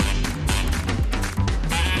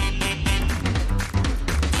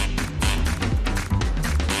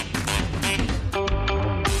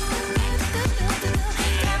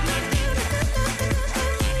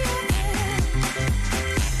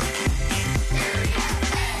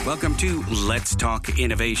Welcome to Let's Talk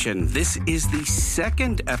Innovation. This is the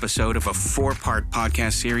second episode of a 4-part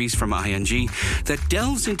podcast series from ING that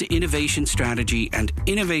delves into innovation strategy and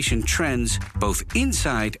innovation trends both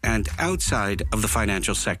inside and outside of the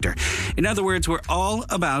financial sector. In other words, we're all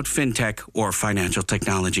about fintech or financial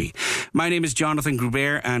technology. My name is Jonathan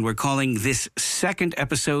Gruber, and we're calling this second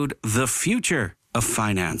episode The Future of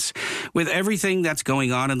Finance. With everything that's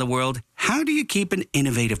going on in the world, how do you keep an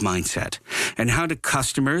innovative mindset? And how do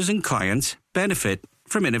customers and clients benefit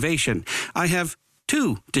from innovation? I have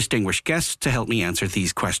two distinguished guests to help me answer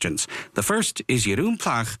these questions. The first is Jeroen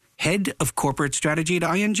Plag, Head of Corporate Strategy at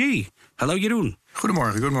ING. Hello, Jeroen.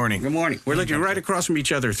 Goedemorgen, good morning. Good morning. We're looking right across from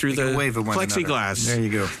each other through the plexiglass. There you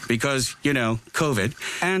go. Because,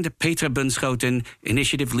 COVID. And Petra Bunschoten,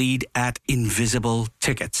 Initiative Lead at Invisible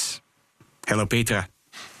Tickets. Hello, Petra.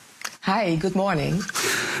 Hi, good morning.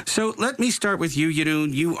 So let me start with you,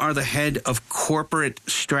 Jeroen. You are the head of corporate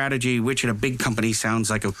strategy, which in a big company sounds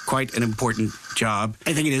like quite an important job.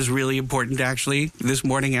 I think it is really important, actually. This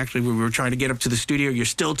morning, when we were trying to get up to the studio, you're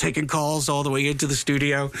still taking calls all the way into the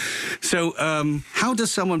studio. So how does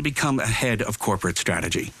someone become a head of corporate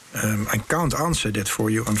strategy? I can't answer that for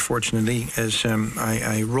you, unfortunately, as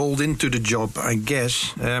I rolled into the job, I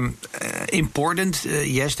guess. Important,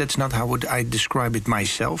 yes, that's not how would I describe it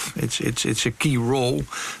myself. It's a key role,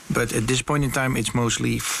 but at this point in time, it's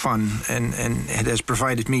mostly fun, and it has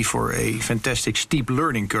provided me for a fantastic steep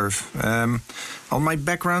learning curve. On my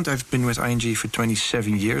background, I've been with ING for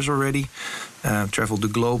 27 years already. Traveled the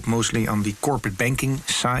globe mostly on the corporate banking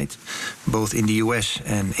side, both in the US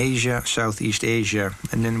and Asia, Southeast Asia,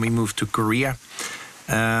 and then we moved to Korea.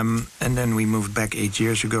 And then we moved back 8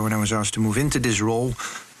 years ago, and I was asked to move into this role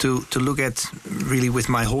to look at, really with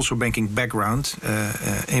my wholesale banking background,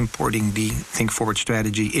 importing the Think Forward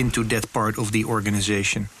strategy into that part of the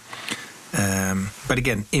organization. But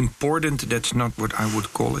again, important, that's not what I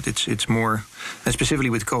would call it. It's more, and specifically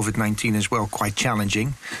with COVID-19 as well, quite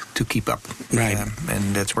challenging to keep up. Right.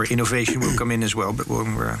 And that's where innovation will come in as well. But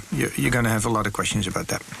you're going to have a lot of questions about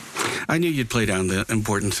that. I knew you'd play down the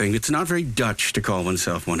important thing. It's not very Dutch to call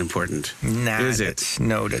oneself one important. Is it?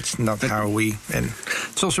 No, that's not how we. And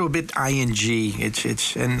it's also a bit ING.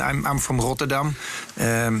 It's and I'm from Rotterdam.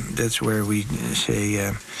 That's where we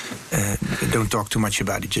say don't talk too much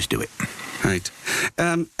about it. Just do it. Right.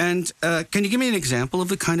 And can you give me an example of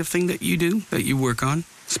the kind of thing that you do, that you work on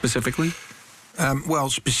specifically? Well,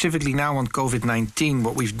 specifically now on COVID-19,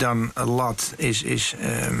 what we've done a lot is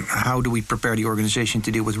how do we prepare the organization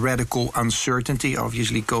to deal with radical uncertainty?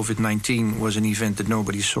 Obviously, COVID-19 was an event that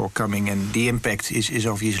nobody saw coming, and the impact is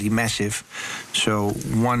obviously massive. So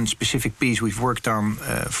one specific piece we've worked on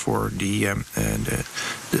for the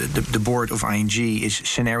board of ING is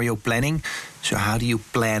scenario planning. So how do you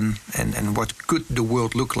plan and what could the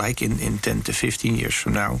world look like in 10 to 15 years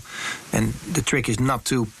from now? And the trick is not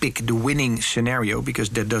to pick the winning scenario, because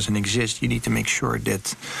that doesn't exist. You need to make sure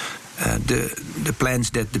that the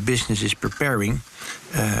plans that the business is preparing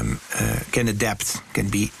can adapt, can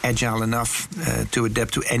be agile enough to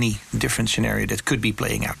adapt to any different scenario that could be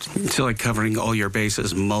playing out. So like covering all your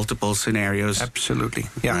bases, multiple scenarios. Absolutely,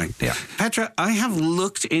 yeah. Right. Yeah. Petra, I have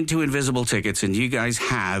looked into Invisible Tickets, and you guys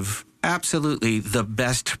have absolutely the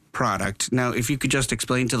best product. Now, if you could just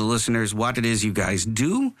explain to the listeners what it is you guys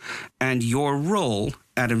do and your role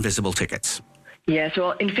at Invisible Tickets. Yes,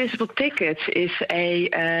 well, Invisible Tickets is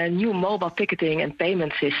a new mobile ticketing and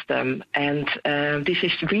payment system. And this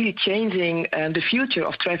is really changing the future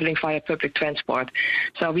of traveling via public transport.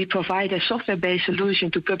 So we provide a software-based solution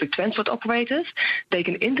to public transport operators. They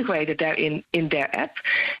can integrate it there in their app.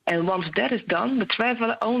 And once that is done, the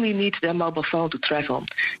traveler only needs their mobile phone to travel.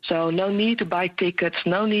 So no need to buy tickets,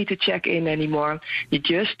 no need to check in anymore. You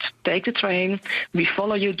just take the train, we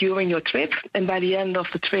follow you during your trip, and by the end of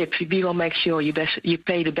the trip, we will make sure you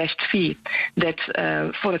pay the best fee that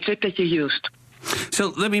for the trip that you used.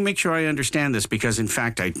 So let me make sure I understand this, because in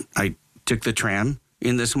fact I took the tram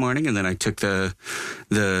in this morning, and then I took the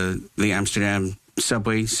Amsterdam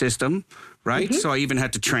subway system, right? Mm-hmm. So I even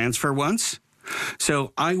had to transfer once.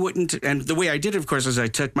 So I wouldn't, and the way I did it, of course, is I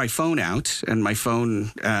took my phone out, and my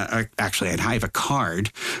phone, actually I have a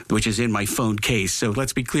card, which is in my phone case, so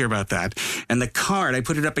let's be clear about that. And the card, I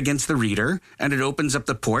put it up against the reader, and it opens up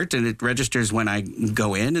the port, and it registers when I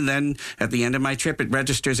go in, and then at the end of my trip, it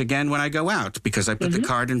registers again when I go out, because I put the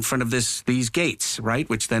card in front of these gates, right,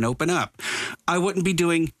 which then open up. I wouldn't be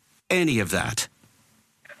doing any of that.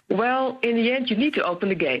 Well, in the end, you need to open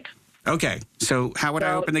the gate. Okay, so how would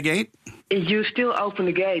I open the gate? You still open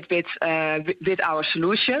the gate with our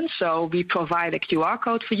solution. So we provide a QR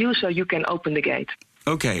code for you so you can open the gate.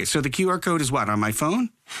 Okay, so the QR code is what, on my phone?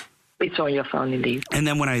 It's on your phone, indeed. And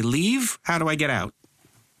then when I leave, how do I get out?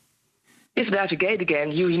 If there's a gate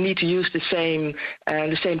again, you need to use the same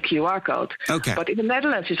QR code. Okay. But in the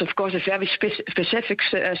Netherlands, it's of course a very specific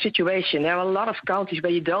situation. There are a lot of countries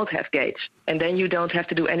where you don't have gates, and then you don't have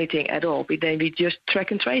to do anything at all. Then we just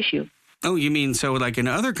track and trace you. Oh, you mean so like in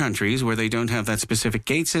other countries where they don't have that specific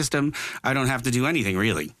gate system, I don't have to do anything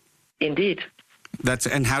really? Indeed.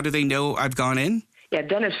 And how do they know I've gone in? Yeah,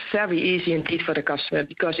 then it's very easy indeed for the customer,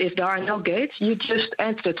 because if there are no gates, you just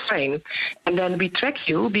enter the train, and then we track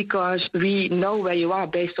you because we know where you are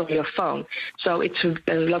based on your phone. So it's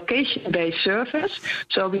a location-based service,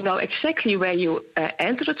 so we know exactly where you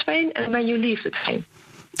enter the train and when you leave the train.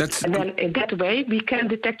 And then in that way, we can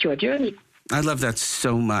detect your journey. I love that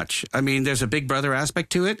so much. I mean, there's a Big Brother aspect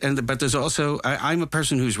to it, but there's also, I'm a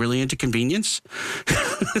person who's really into convenience.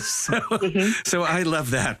 So I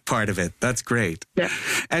love that part of it. That's great. Yeah.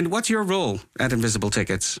 And what's your role at Invisible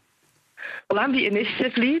Tickets? Well, I'm the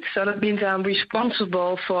initiative lead, so that means I'm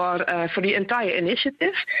responsible for the entire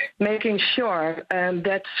initiative, making sure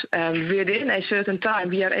that within a certain time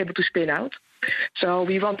we are able to spin out. So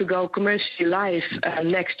we want to go commercially live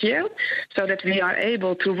next year, so that we are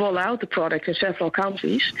able to roll out the product in several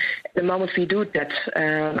countries. The moment we do that,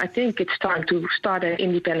 I think it's time to start an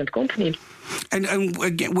independent company. And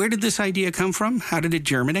again, where did this idea come from? How did it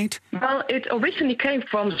germinate? Well, it originally came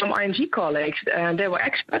from some ING colleagues. They were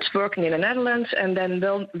experts working in the Netherlands, and then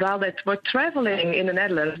while they were traveling in the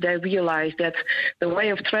Netherlands, they realized that the way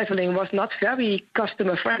of traveling was not very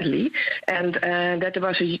customer friendly, and that there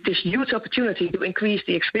was this huge opportunity to increase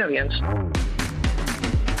the experience.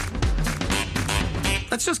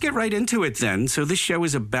 Let's just get right into it then. So this show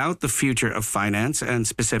is about the future of finance and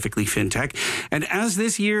specifically fintech. And as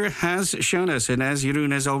this year has shown us, and as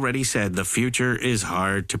Jeroen has already said, the future is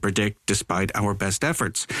hard to predict despite our best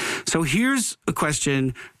efforts. So here's a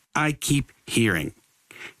question I keep hearing.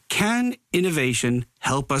 Can innovation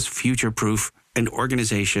help us future-proof an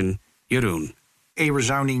organization, Jeroen? A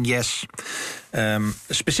resounding yes.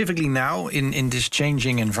 Specifically now, in this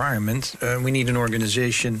changing environment, we need an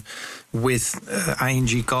organization with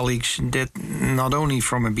ING colleagues that not only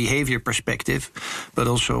from a behavior perspective, but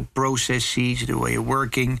also processes, the way of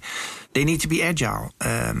working, they need to be agile.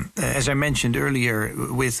 As I mentioned earlier,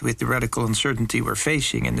 with the radical uncertainty we're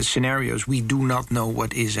facing and the scenarios, we do not know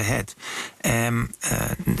what is ahead.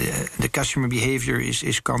 The customer behavior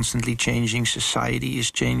is constantly changing. Society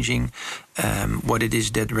is changing. What it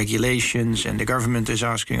is that regulations and the government is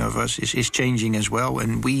asking of us is changing as well.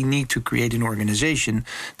 And we need to create an organization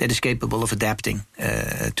that is capable of adapting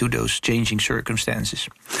to those changing circumstances.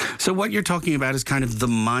 So what you're talking about is kind of the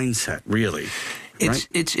mindset, really.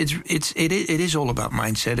 It is all about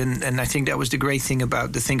mindset, and I think that was the great thing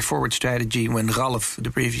about the Think Forward strategy. When Ralph,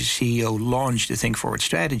 the previous CEO, launched the Think Forward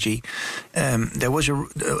strategy, there was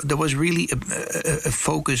really a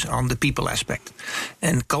focus on the people aspect,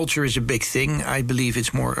 and culture is a big thing. I believe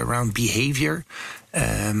it's more around behavior.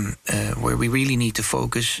 Where we really need to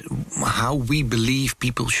focus how we believe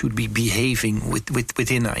people should be behaving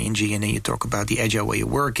within ING. And then you talk about the agile way of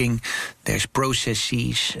working. There's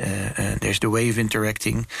processes. There's the way of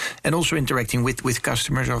interacting, and also interacting with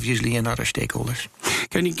customers, obviously, and other stakeholders.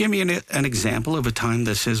 Can you give me an example of a time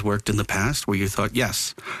this has worked in the past where you thought,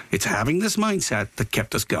 yes, it's having this mindset that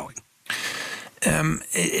kept us going?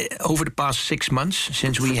 Over the past 6 months,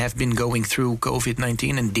 since we have been going through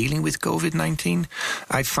COVID-19 and dealing with COVID-19,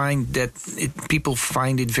 I find that people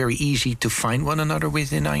find it very easy to find one another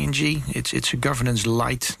within ING. It's a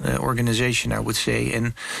governance-light organization, I would say,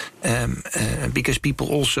 and because people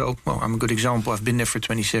also, well, I'm a good example. I've been there for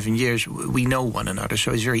 27 years. We know one another,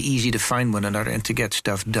 so it's very easy to find one another and to get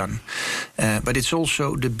stuff done. But it's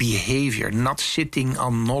also the behavior, not sitting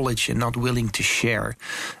on knowledge and not willing to share.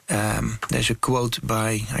 There's a quote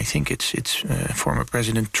by, I think it's former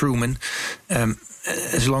President Truman,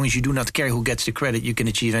 as long as you do not care who gets the credit, you can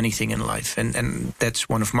achieve anything in life. And that's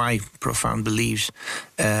one of my profound beliefs.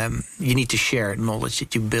 You need to share knowledge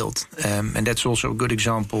that you build. And that's also a good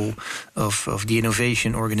example of the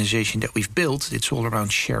innovation organization that we've built. It's all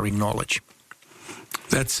around sharing knowledge.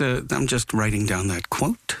 That's. I'm just writing down that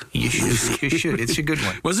quote. You should. You should. It's a good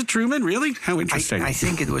one. Was it Truman? Really? How interesting. I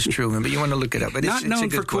think it was Truman, but you want to look it up. But Not it's known a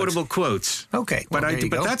good for quotable quotes. Okay, well,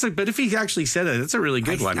 but if he actually said it, that's a really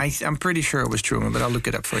good one. I'm pretty sure it was Truman, but I'll look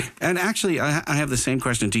it up for you. And actually, I have the same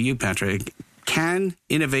question to you, Petra. Can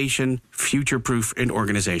innovation future-proof an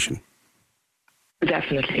organization?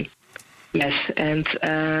 Definitely, yes,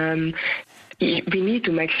 and. we need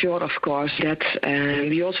to make sure, of course, that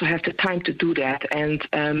we also have the time to do that and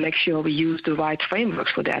make sure we use the right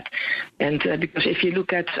frameworks for that. And because if you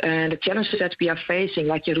look at the challenges that we are facing,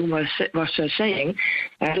 like Jeroen was saying,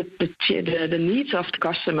 the needs of the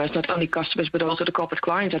customers, not only customers but also the corporate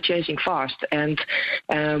clients, are changing fast. And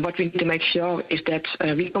what we need to make sure is that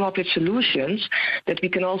we come up with solutions that we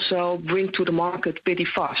can also bring to the market pretty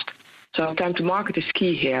fast. So time to market is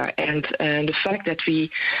key here, and the fact that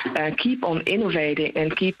we keep on innovating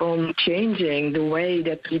and keep on changing the way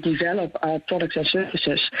that we develop our products and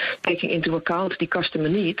services, taking into account the customer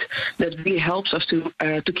need, that really helps us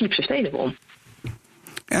to keep sustainable.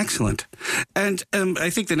 Excellent. And I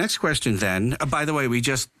think the next question then, by the way, we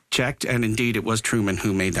just checked, and indeed it was Truman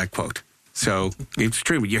who made that quote. So it's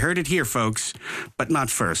true. You heard it here, folks, but not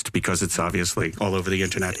first, because it's obviously all over the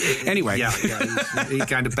internet. Anyway. Yeah, he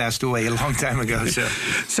kind of passed away a long time ago.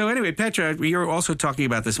 So anyway, Petra, you're also talking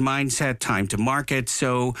about this mindset, time to market.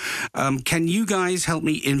 So can you guys help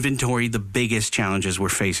me inventory the biggest challenges we're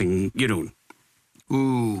facing, Jeroen?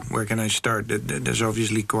 Ooh, where can I start? There's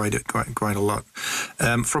obviously quite a lot.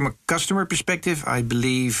 From a customer perspective, I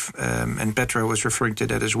believe, and Petra was referring to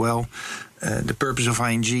that as well, the purpose of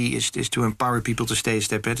ING is to empower people to stay a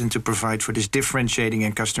step ahead and to provide for this differentiating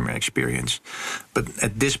and customer experience. But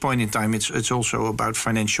at this point in time, it's also about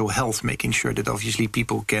financial health, making sure that obviously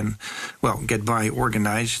people can, get by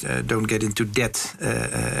organized, don't get into debt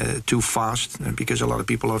too fast, because a lot of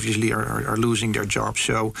people obviously are losing their jobs.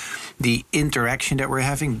 So the interaction that we're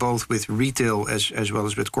having, both with retail as well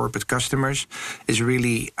as with corporate customers, is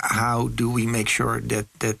really how do we make sure that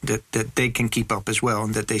they can keep up as well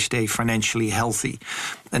and that they stay financially healthy.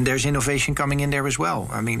 And there's innovation coming in there as well.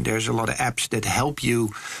 I mean, there's a lot of apps that help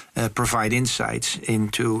you provide insights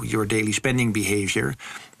into your daily spending behavior.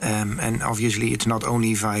 And obviously, it's not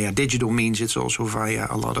only via digital means, it's also via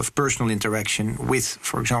a lot of personal interaction with,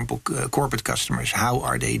 for example, corporate customers. How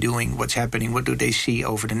are they doing? What's happening? What do they see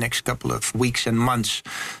over the next couple of weeks and months?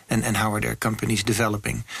 And how are their companies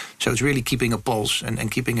developing? So it's really keeping a pulse and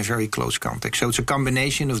keeping a very close contact. So it's a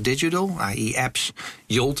combination of digital, i.e. apps.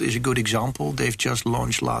 Jolt is a good example. They've just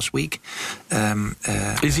launched last week.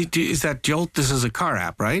 Is that Jolt? This is a car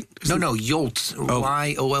app, right? No, Jolt.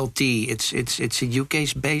 Y-O-L-T. It's a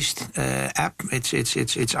UK-based app.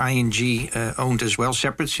 It's ING owned as well,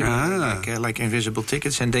 separate, like Invisible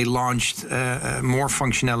Tickets, and they launched more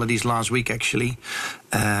functionalities last week actually,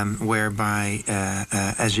 whereby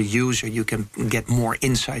as a user you can get more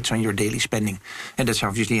insights on your daily spending, and that's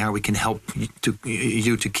obviously how we can help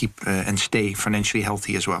you to keep and stay financially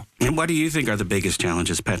healthy as well. And what do you think are the biggest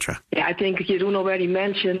challenges, Petra? Yeah, I think Jeroen already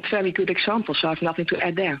mentioned very good examples, so I have nothing to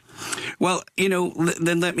add there. Well,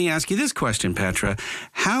 then let me ask you this question, Petra.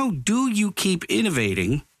 How do you keep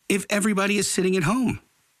innovating if everybody is sitting at home?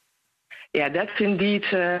 Yeah, that's indeed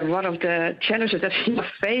one of the challenges that we are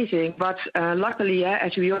facing. But luckily,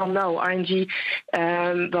 as we all know, ING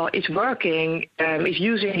is working, is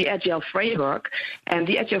using the Agile framework. And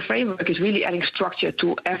the Agile framework is really adding structure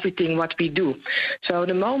to everything what we do. So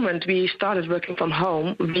the moment we started working from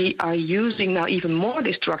home, we are using now even more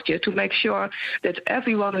this structure to make sure that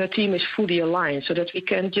everyone in the team is fully aligned, so that we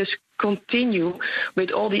can just continue with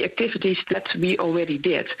all the activities that we already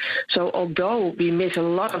did. So although we miss a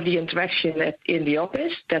lot of the interaction in the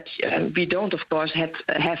office that we don't, of course,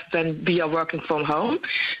 have when we are working from home,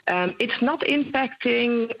 it's not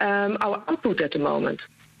impacting our output at the moment.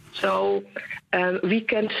 So we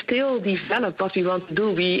can still develop what we want to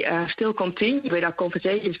do. We still continue with our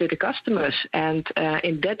conversations with the customers. And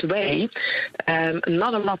in that way,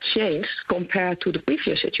 not a lot changed compared to the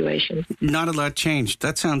previous situation. Not a lot changed.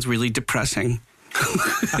 That sounds really depressing.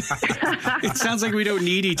 It sounds like we don't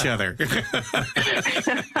need each other.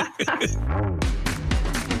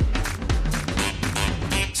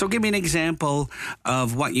 So give me an example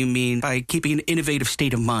of what you mean by keeping an innovative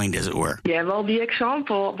state of mind, as it were. Yeah, well,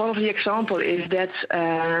 one of the examples is that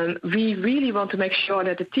we really want to make sure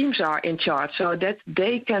that the teams are in charge so that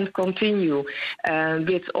they can continue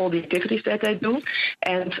with all the activities that they do.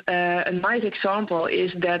 And a nice example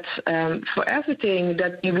is that for everything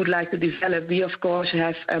that we would like to develop, we, of course,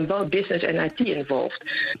 have both business and IT involved.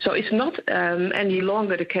 So it's not any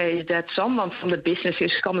longer the case that someone from the business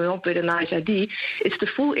is coming up with a nice idea. It's the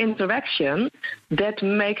full new interaction that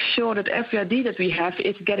makes sure that every idea that we have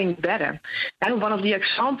is getting better. And one of the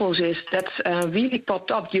examples is that really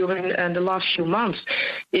popped up during the last few months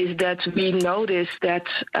is that we noticed that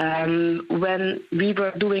when we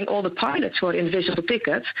were doing all the pilots for invisible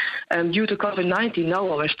tickets, due to COVID-19, no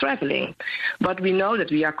one was traveling. But we know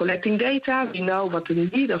that we are collecting data, we know what the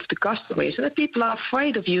need of the customer is, and that people are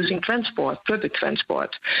afraid of using transport, public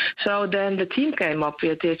transport. So then the team came up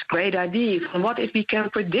with this great idea. What if we can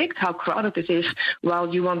predict how crowded it is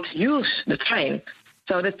while you want to use the train,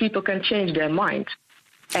 so that people can change their mind?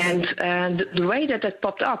 And the way that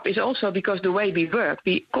popped up is also because the way we work,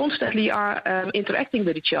 we constantly are interacting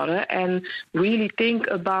with each other and really think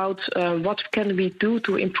about what can we do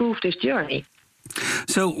to improve this journey.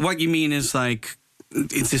 So what you mean is like,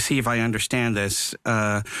 to see if I understand this,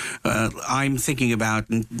 I'm thinking about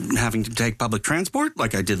having to take public transport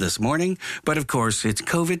like I did this morning. But of course, it's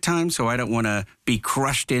COVID time, so I don't want to be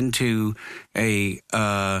crushed into a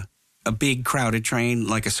big crowded train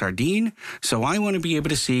like a sardine. So I want to be able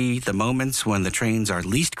to see the moments when the trains are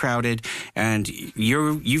least crowded. And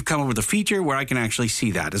you've come up with a feature where I can actually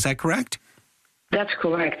see that. Is that correct? That's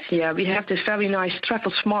correct. Yeah, we have this very nice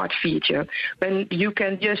Travel Smart feature when you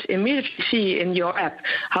can just immediately see in your app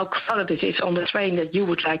how crowded it is on the train that you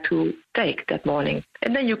would like to take that morning.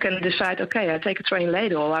 And then you can decide, okay, I'll take a train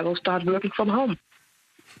later or I will start working from home.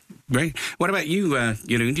 Great. What about you,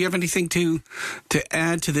 Jeroen? Do you have anything to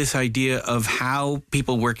add to this idea of how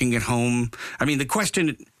people working at home? I mean,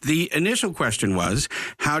 the initial question was,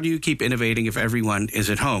 how do you keep innovating if everyone is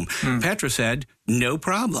at home? Petra said, no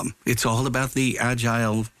problem. It's all about the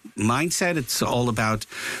agile mindset. It's all about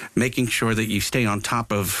making sure that you stay on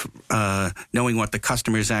top of knowing what the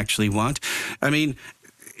customers actually want. I mean,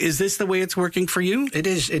 is this the way it's working for you? It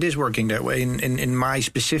is working that way. In my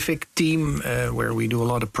specific team, where we do a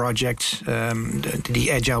lot of projects, the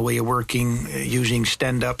agile way of working, using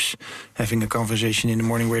stand-ups, having a conversation in the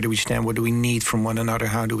morning, where do we stand, what do we need from one another,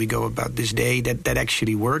 how do we go about this day, that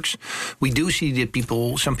actually works. We do see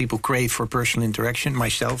that some people crave for personal interaction.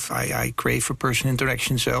 Myself, I crave for personal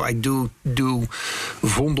interaction, so I do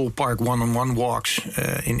Vondelpark one-on-one walks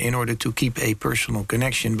in order to keep a personal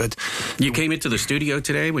connection. But you came into the studio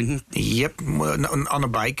today? Yep, well, on a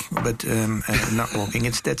bike, but not walking.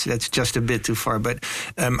 That's just a bit too far. But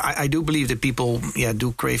I do believe that people,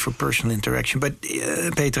 do crave for personal interaction. But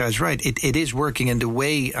Petra is right. It is working, and the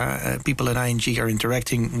way people at ING are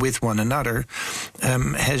interacting with one another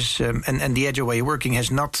has, and the agile way of working has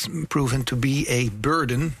not proven to be a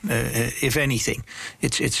burden. If anything,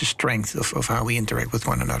 it's a strength of how we interact with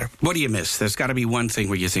one another. What do you miss? There's got to be one thing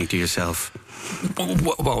where you think to yourself,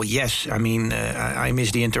 well, yes. I mean, I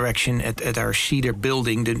miss the interaction at our Cedar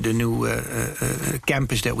building, the new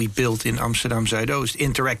campus that we built in Amsterdam Zuidoost,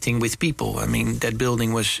 interacting with people. I mean, that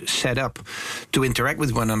building was set up to interact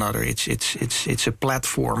with one another. It's a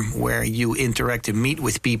platform where you interact and meet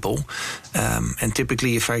with people. And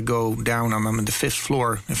typically, if I go down, I'm on the 5th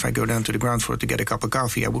floor. If I go down to the ground floor to get a cup of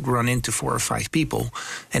coffee, I would run into 4 or 5 people.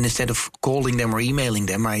 And instead of calling them or emailing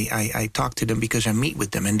them, I talk to them because I meet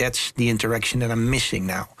with them. And that's the interaction that I'm missing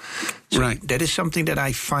now. So right. That is something that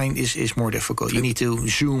I find is more difficult. You need to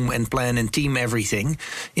Zoom and plan and team everything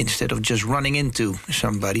instead of just running into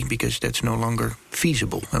somebody, because that's no longer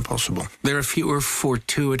feasible and possible. There are fewer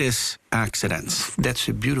fortuitous accidents. That's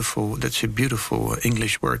a beautiful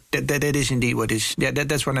English word. That is indeed what is.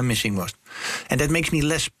 That's what I'm missing most, and that makes me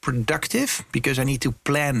less productive because I need to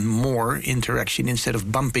plan more interaction instead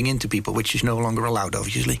of bumping into people, which is no longer allowed,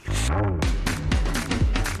 obviously.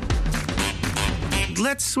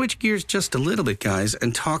 Let's switch gears just a little bit, guys,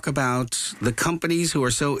 and talk about the companies who are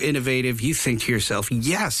so innovative. You think to yourself,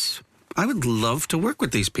 yes, I would love to work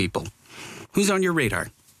with these people. Who's on your radar?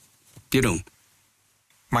 Jeroen.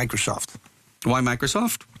 Microsoft. Why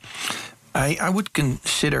Microsoft? I would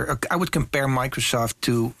compare Microsoft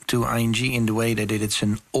to ING in the way that it's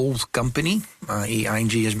an old company. ING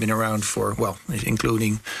has been around for, well,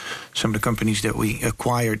 including some of the companies that we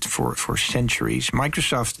acquired for centuries.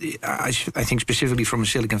 Microsoft, I think specifically from a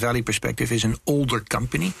Silicon Valley perspective, is an older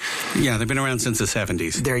company. Yeah, they've been around since the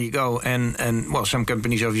 70s. There you go. And well, some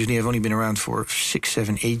companies obviously have only been around for 6,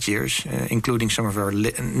 7, 8 years, including some of our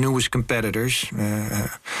newest competitors,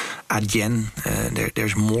 Adyen,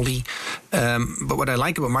 there's Molly. But what I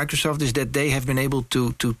like about Microsoft is that they have been able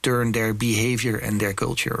to turn their behavior and their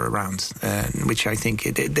culture around, which I think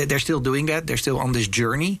they're still doing that. They're still on this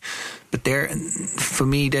journey. But for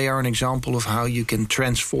me, they are an example of how you can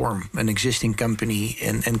transform an existing company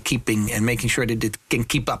and making sure that it can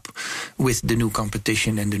keep up with the new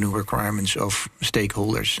competition and the new requirements of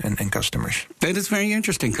stakeholders and customers. That is very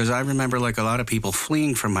interesting, because I remember like a lot of people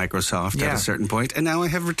fleeing from Microsoft at a certain point, and now I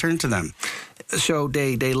have returned to them. So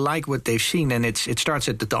they like what they've seen, and it starts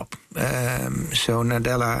at the top. So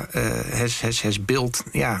Nadella has built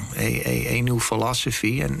a new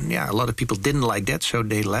philosophy, and a lot of people didn't like that, so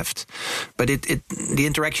they left. But the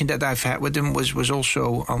interaction that I've had with them was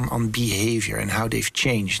also on behavior and how they've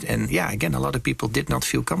changed. And again, a lot of people did not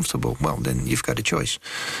feel comfortable. Well, then you've got a choice.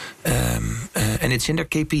 And it's in their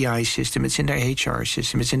KPI system, it's in their HR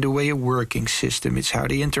system, it's in the way of working system, it's how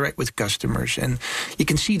they interact with customers. And you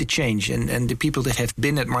can see the change. And the people that have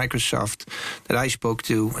been at Microsoft that I spoke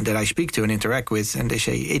to and that I speak to and interact with, and they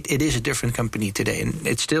say it is a different company today. And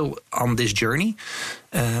it's still on this journey.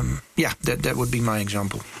 That would be my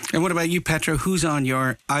example. And what about you, Petra? Who's on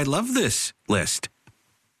your I love this list?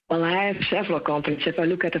 Well, I have several companies. If I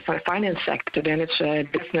look at the finance sector, then it's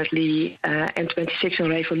definitely N26 and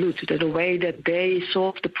Revolut. The way that they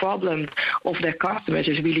solve the problem of their customers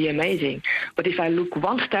is really amazing. But if I look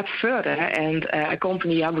one step further, and a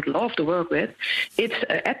company I would love to work with, it's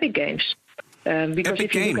Epic Games. Because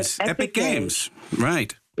Epic Games. Epic Games,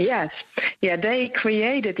 right. Yes. Yeah, they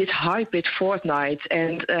created this hybrid Fortnite,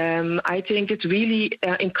 and I think it's really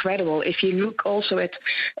incredible. If you look also at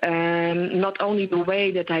not only the way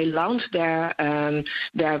that they launch their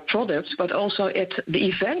products, but also at the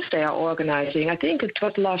events they are organizing. I think it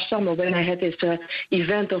was last summer when I had this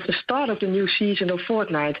event of the start of the new season of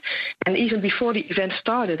Fortnite. And even before the event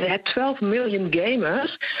started, they had 12 million gamers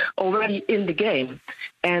already in the game.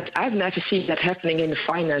 And I've never seen that happening in the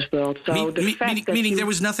finance world. So meaning there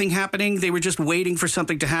was nothing happening. They were just waiting for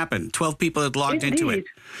something to happen. 12 people had logged into it.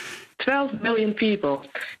 12 million people.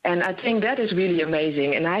 And I think that is really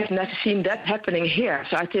amazing. And I've never seen that happening here.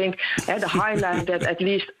 So I think the highlight that at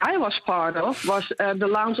least I was part of was the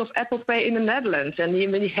launch of Apple Pay in the Netherlands. And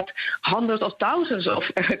we had hundreds of thousands of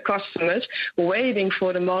customers waiting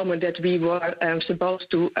for the moment that we were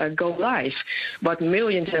supposed to go live. But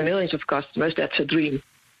millions and millions of customers, that's a dream.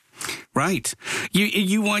 Right.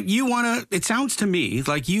 You want to, it sounds to me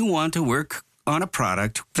like you want to work on a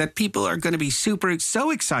product that people are going to be so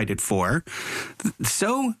excited for,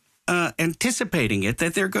 so anticipating it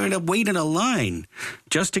that they're going to wait in a line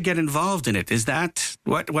just to get involved in it. Is that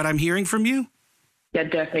what I'm hearing from you? Yeah,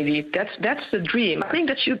 definitely. That's the dream. I think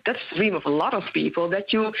that's the dream of a lot of people,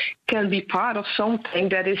 that you can be part of something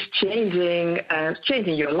that is changing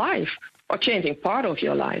your life. Or changing part of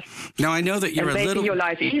your life. Now, I know that you're making your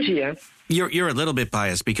life easier. You're a little bit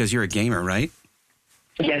biased because you're a gamer, right?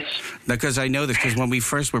 Yes. Because I know this, because when we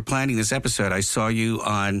first were planning this episode, I saw you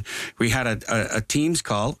we had a Teams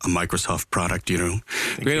call, a Microsoft product, you know.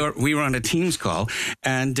 We were on a Teams call,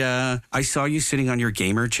 and I saw you sitting on your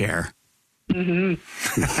gamer chair. Mm-hmm.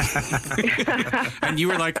 And you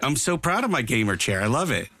were like, I'm so proud of my gamer chair. I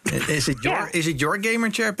love it. Is it your gamer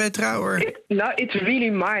chair, Petra? Or? No, it's really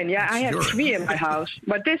mine. Yeah, I have 3 in my house,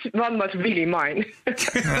 but this one was really mine.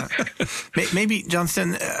 Maybe,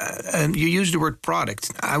 Jonathan, you used the word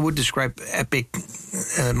product. I would describe Epic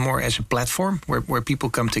more as a platform where people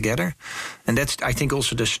come together. And that's, I think,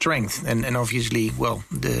 also the strength and obviously, well,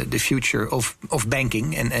 the future of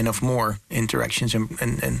banking and of more interactions.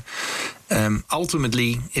 And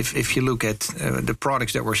ultimately, if you look at the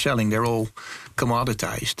products that we're selling, they're all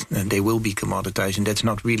commoditized, and they will be commoditized, and that's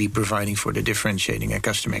not really providing for the differentiating and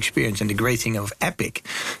customer experience. And the great thing of Epic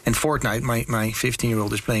and Fortnite, my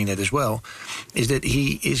 15-year-old is playing that as well, is that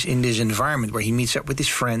he is in this environment where he meets up with his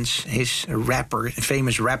friends. His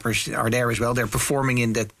famous rappers are there as well. They're performing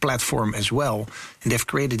in that platform as well, and they've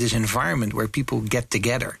created this environment where people get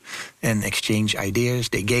together and exchange ideas.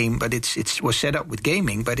 They game, but it was set up with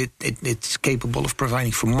gaming, but it's capable of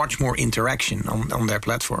providing for much more interaction on their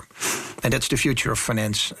platform. And that's the future of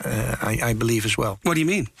finance, I believe, as well. What do you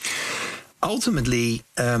mean? Ultimately,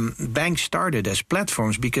 banks started as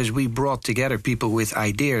platforms because we brought together people with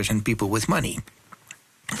ideas and people with money.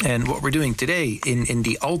 And what we're doing today in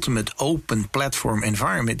the ultimate open platform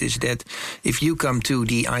environment is that if you come to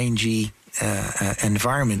the ING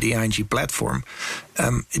environment, the ING platform,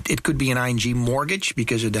 it could be an ING mortgage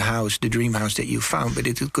because of the dream house that you found, but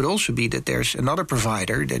it could also be that there's another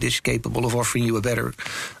provider that is capable of offering you a better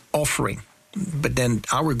offering. But then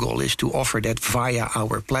our goal is to offer that via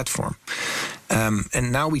our platform.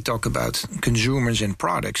 And now we talk about consumers and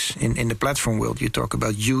products. In the platform world, you talk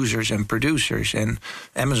about users and producers. And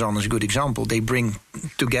Amazon is a good example. They bring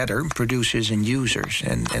together producers and users.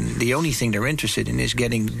 And the only thing they're interested in is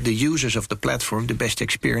getting the users of the platform the best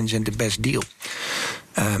experience and the best deal.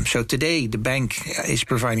 So today, the bank is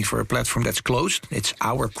providing for a platform that's closed. It's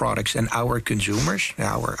our products and our consumers,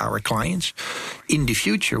 our clients. In the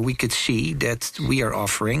future, we could see that we are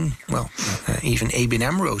offering, even ABN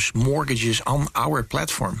AMRO's mortgages on our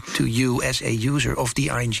platform to you as a user of the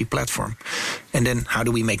ING platform. And then how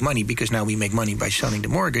do we make money? Because now we make money by selling the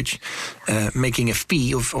mortgage, making a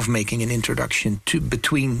fee of making an introduction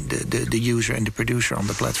between the user and the producer on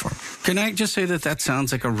the platform. Can I just say that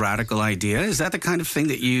sounds like a radical idea? Is that the kind of thing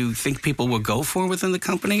that you think people will go for within the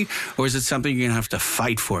company? Or is it something you're going to have to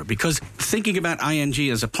fight for? Because thinking about ING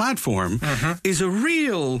as a platform is a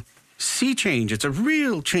real sea change. It's a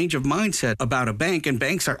real change of mindset about a bank, and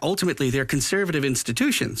banks are ultimately, they're conservative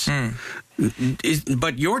institutions.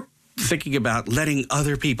 But you're thinking about letting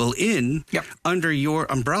other people in under your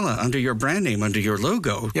umbrella, under your brand name, under your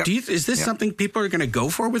logo. Is this something people are going to go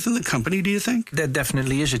for within the company, do you think? That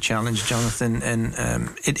definitely is a challenge, Jonathan. And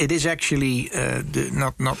it is actually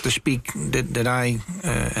not the speak that I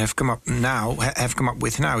have come up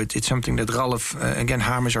with now. It's something that Ralph, again,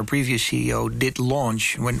 Hamers, our previous CEO, did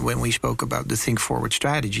launch when we spoke about the Think Forward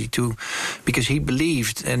strategy too, because he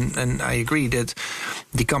believed, and I agree, that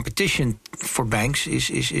the competition for banks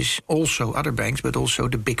is also other banks, but also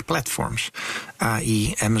the big platforms,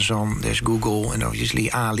 i.e. Amazon, there's Google, and obviously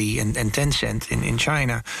Ali and Tencent in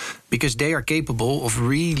China, because they are capable of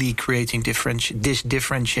really creating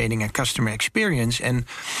differentiating a customer experience. And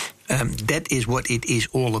that is what it is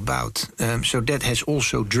all about. So that has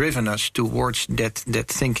also driven us towards that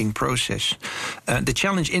thinking process. The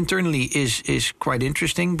challenge internally is quite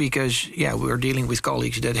interesting because, we're dealing with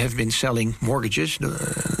colleagues that have been selling mortgages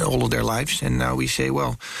all of their lives. And now we say,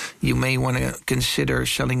 well, you may want to consider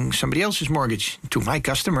selling somebody else's mortgage to my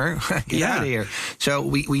customer. Get out of here. So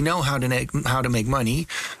we know how to make money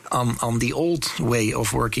on the old way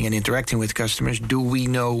of working and interacting with customers. Do we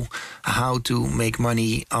know how to make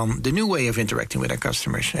money on the new way of interacting with our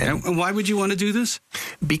customers? And why would you want to do this?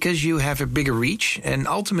 Because you have a bigger reach, and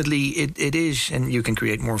ultimately it is, and you can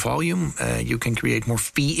create more volume, you can create more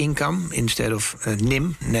fee income instead of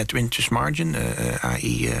NIM, net interest margin,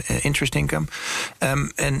 i.e. interest income.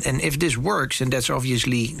 And if this works, and that's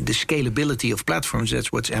obviously the scalability of platforms,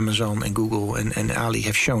 that's what Amazon and Google and Ali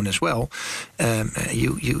have shown as well,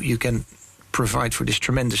 you can provide for this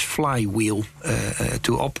tremendous flywheel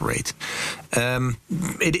to operate.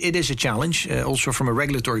 It is a challenge, also from a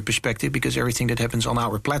regulatory perspective, because everything that happens on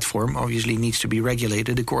our platform obviously needs to be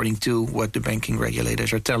regulated according to what the banking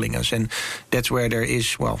regulators are telling us. And that's where there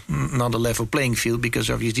is, not a level playing field, because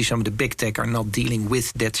obviously some of the big tech are not dealing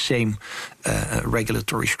with that same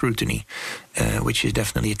regulatory scrutiny, which is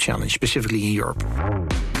definitely a challenge, specifically in Europe.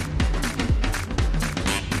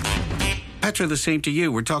 Petra, the same to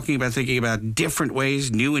you. We're thinking about different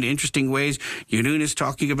ways, new and interesting ways. Jeroen is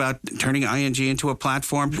talking about turning ING into a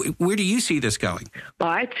platform. Where do you see this going? Well,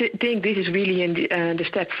 I think this is really the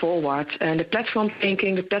step forward. And the platform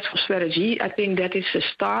thinking, the platform strategy, I think that is the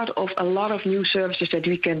start of a lot of new services that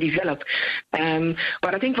we can develop.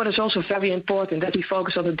 But I think what is also very important, that we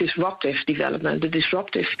focus on the disruptive development, the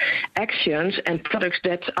disruptive actions and products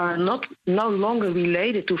that are no longer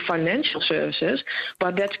related to financial services,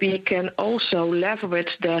 but that we can also leverage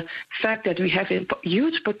the fact that we have a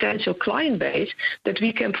huge potential client base that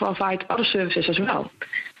we can provide other services as well.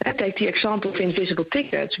 Take the example of invisible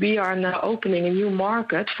tickets. We are now opening a new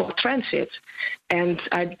market for transit. And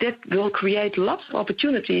that will create lots of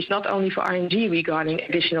opportunities, not only for ING regarding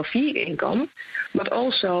additional fee income, but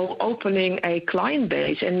also opening a client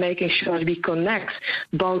base and making sure we connect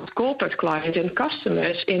both corporate clients and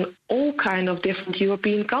customers in all kind of different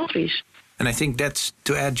European countries. And I think that's,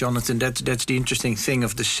 to add, Jonathan, that's the interesting thing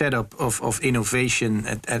of the setup of innovation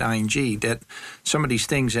at ING, that some of these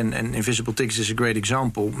things, and invisible tickets is a great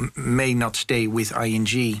example, may not stay with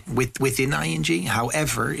ING, within ING.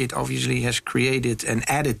 However, it obviously has created and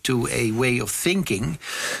added to a way of thinking.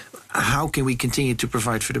 How can we continue to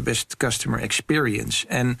provide for the best customer experience?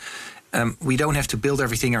 And we don't have to build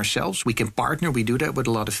everything ourselves. We can partner. We do that with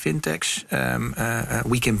a lot of fintechs.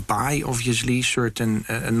 We can buy, obviously, certain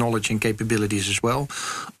knowledge and capabilities as well.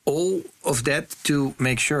 All of that to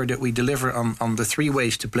make sure that we deliver on the three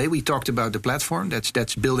ways to play. We talked about the platform.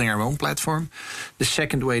 That's building our own platform. The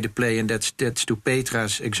second way to play, and that's to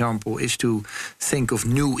Petra's example, is to think of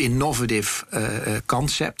new innovative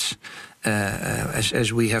concepts.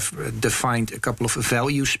 as we have defined a couple of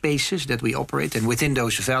value spaces that we operate, and within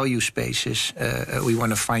those value spaces, we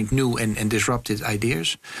want to find new and disruptive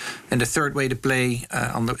ideas. And the third way to play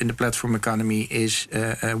in the platform economy is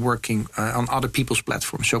working on other people's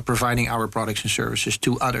platforms, so providing our products and services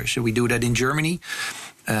to others. So we do that in Germany.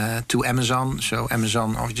 To Amazon. So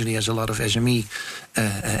Amazon obviously has a lot of SME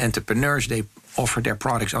entrepreneurs. They offer their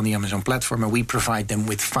products on the Amazon platform, and we provide them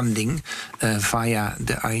with funding via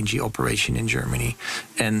the ING operation in Germany.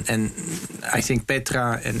 And I think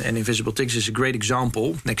Petra and Invisible Tickets is a great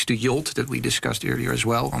example, next to Yolt, that we discussed earlier as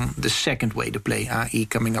well, on the second way to play, AI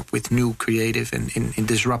coming up with new creative and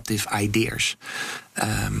disruptive ideas.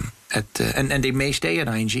 And they may stay at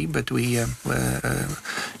ING, but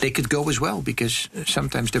they could go as well, because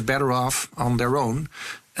sometimes they're better off on their own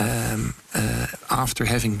after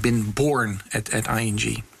having been born at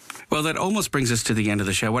ING. Well, that almost brings us to the end of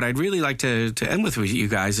the show. What I'd really like to end with you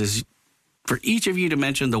guys is for each of you to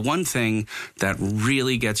mention the one thing that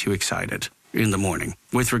really gets you excited in the morning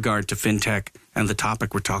with regard to fintech and the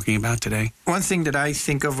topic we're talking about today. One thing that I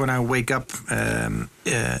think of when I wake up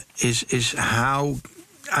is how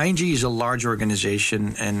ING is a large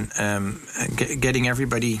organization, and getting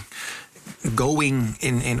everybody going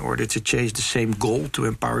in order to chase the same goal, to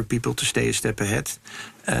empower people to stay a step ahead.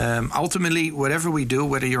 Ultimately, whatever we do,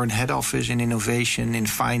 whether you're in head office, in innovation, in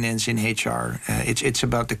finance, in HR, it's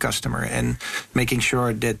about the customer and making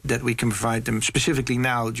sure that we can provide them, specifically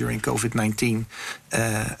now during COVID-19,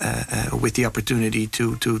 with the opportunity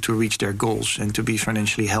to reach their goals and to be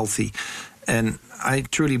financially healthy. And I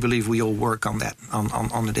truly believe we all work on that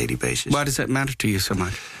on a daily basis. Why does that matter to you so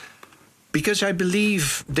much? Because I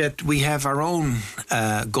believe that we have our own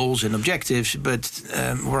goals and objectives, but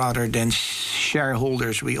rather than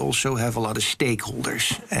shareholders, we also have a lot of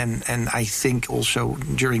stakeholders. And I think also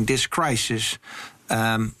during this crisis,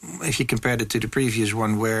 if you compare it to the previous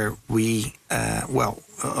one, where we,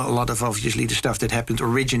 a lot of obviously the stuff that happened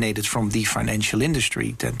originated from the financial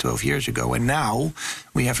industry 10, 12 years ago. And now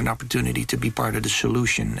we have an opportunity to be part of the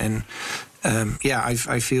solution. And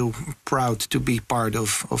I feel proud to be part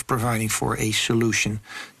of providing for a solution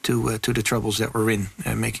to the troubles that we're in,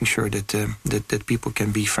 making sure that people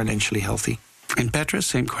can be financially healthy. And Petra,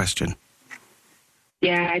 same question.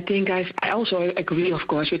 Yeah, I think I also agree, of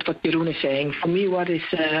course, with what Jeroen is saying. For me, what is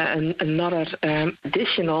another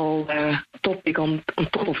additional topic on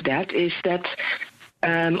top of that is that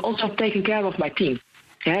also taking care of my team.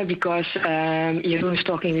 Yeah, because Jeroen is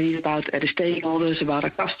talking really about the stakeholders, about our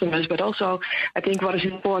customers, but also I think what is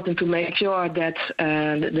important to make sure that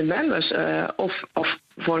the members of,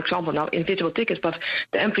 for example, now Invisible Tickets, but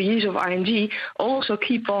the employees of ING also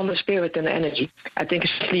keep on the spirit and the energy. I think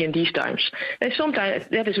especially in these times. And sometimes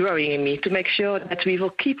that is worrying me, to make sure that we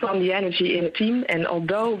will keep on the energy in the team. And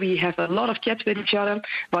although we have a lot of chats with each other,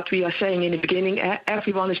 what we are saying in the beginning,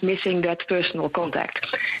 everyone is missing that personal contact.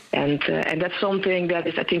 And that's something that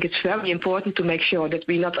is, I think it's very important to make sure that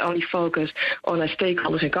we not only focus on our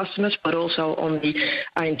stakeholders and customers, but also on the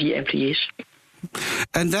ING employees.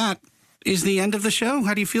 And that is the end of the show.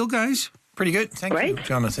 How do you feel, guys? Pretty good. Thank you,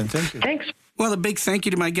 Jonathan. Thank you. Thanks. Well, a big thank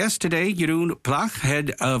you to my guests today, Jeroen Plag,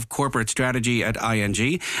 Head of Corporate Strategy at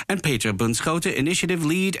ING, and Petra Bunschoten, Initiative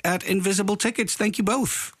Lead at Invisible Tickets. Thank you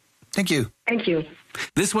both. Thank you. Thank you.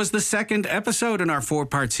 This was the second episode in our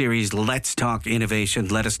 4-part series, Let's Talk Innovation.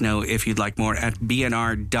 Let us know if you'd like more at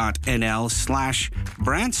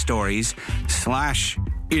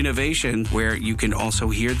bnr.nl/brandstories/innovation, where you can also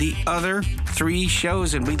hear the other 3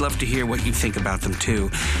 shows, and we'd love to hear what you think about them too.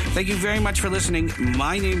 Thank you very much for listening.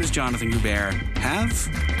 My name is Jonathan Hubert. Have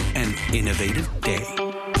an innovative day.